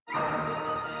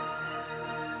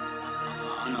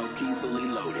Low-key fully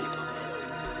loaded.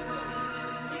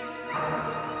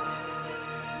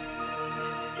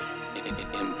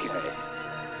 MK.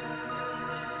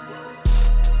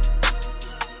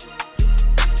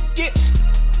 Yeah.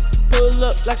 Pull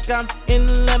up like I'm in a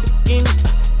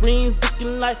Lamborghini. Rings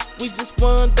looking like we just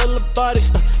won the Lombardi.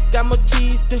 Got more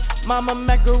cheese than Mama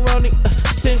Macaroni.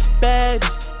 10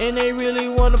 baddies and they really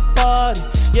wanna party.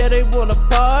 Yeah, they wanna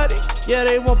party. Yeah,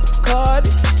 they want Bacardi.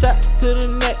 Shots to the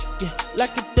neck, yeah,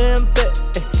 like a damn bet.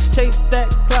 Chase that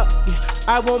clout,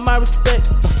 yeah, I want my respect.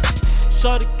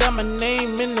 Shorty got my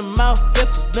name in the mouth,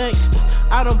 guess what's next?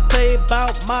 I don't play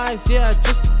about mines, yeah, I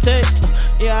just protect.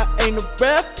 Yeah, I ain't a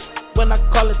rep when I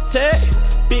call it tech.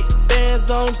 Big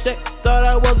bands on deck, thought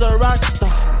I was a rock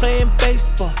star. Playing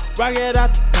baseball, rock it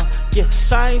out the park. Yeah,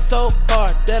 shine so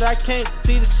hard that I can't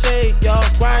see the shade, y'all.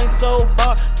 Grind so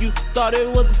hard, you thought it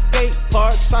was a skate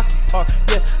park, soccer park.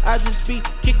 Yeah, I just be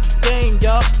kicking game,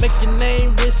 y'all. Make your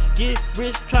name rich, get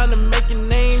rich, tryna make your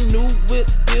name. New whip,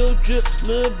 still drip,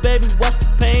 little baby, watch the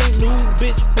pain. New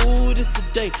bitch, who this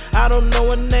today? I don't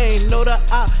know her name, know the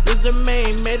op is her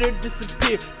main. Made her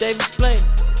disappear, David Flame.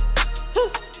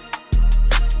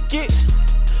 Get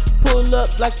pull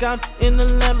up like I'm in a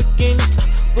Lamborghini.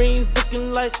 Rings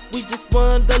looking like we just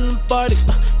won the Lombardi.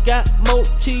 Got more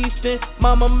cheese than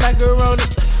Mama Macaroni.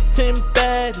 10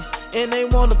 baddies and they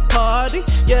wanna party.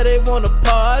 Yeah, they wanna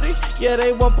party. Yeah,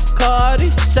 they want Bacardi.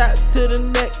 Shots to the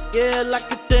neck, yeah, like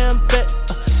a damn bet.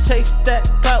 Chase that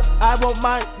clout, I want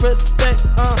my respect.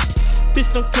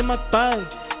 Bitch, don't kill my body,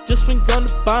 just swing on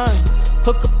the bind.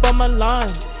 Hook up on my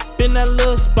line, bend that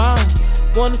little spine.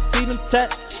 Wanna see them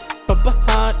tats from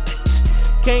behind.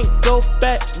 Can't go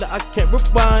back, no, I can't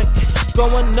rewind.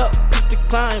 Going up, keep the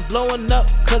climb, blowing up,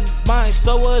 cause it's mine.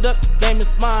 Sew it up, the game is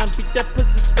mine. Beat that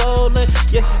pussy swollen,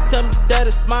 yeah, she tell me that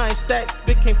it's mine. Stacks,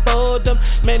 big, can't fold them.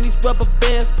 Man, these rubber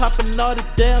bands popping all the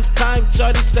damn time.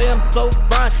 Shorty say I'm so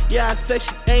fine, yeah, I say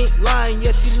she ain't lying.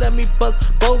 Yeah, she let me buzz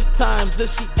both times, and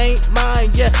she ain't mine.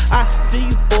 Yeah, I see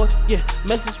you, boy, yeah,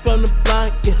 message from the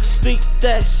blind. Yeah, speak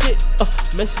that shit,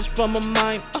 message from my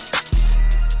mind.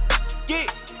 Yeah.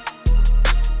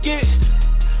 Yeah,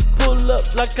 pull up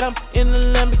like I'm in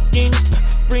a Lamborghini.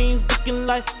 Rings looking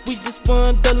like we just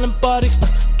won the Lombardi.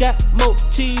 Got more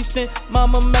cheese than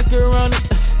Mama Macaroni.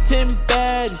 10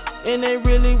 baddies and they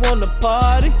really wanna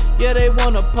party. Yeah, they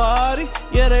wanna party.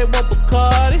 Yeah, they want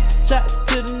Bacardi. Shots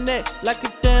to the neck like a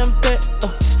damn bet.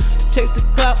 Chase the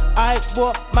clout, I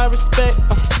want my respect.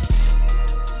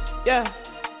 Yeah,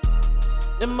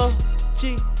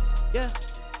 M.O.G. Yeah,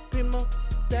 Primo,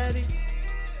 Daddy.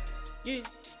 Yeah.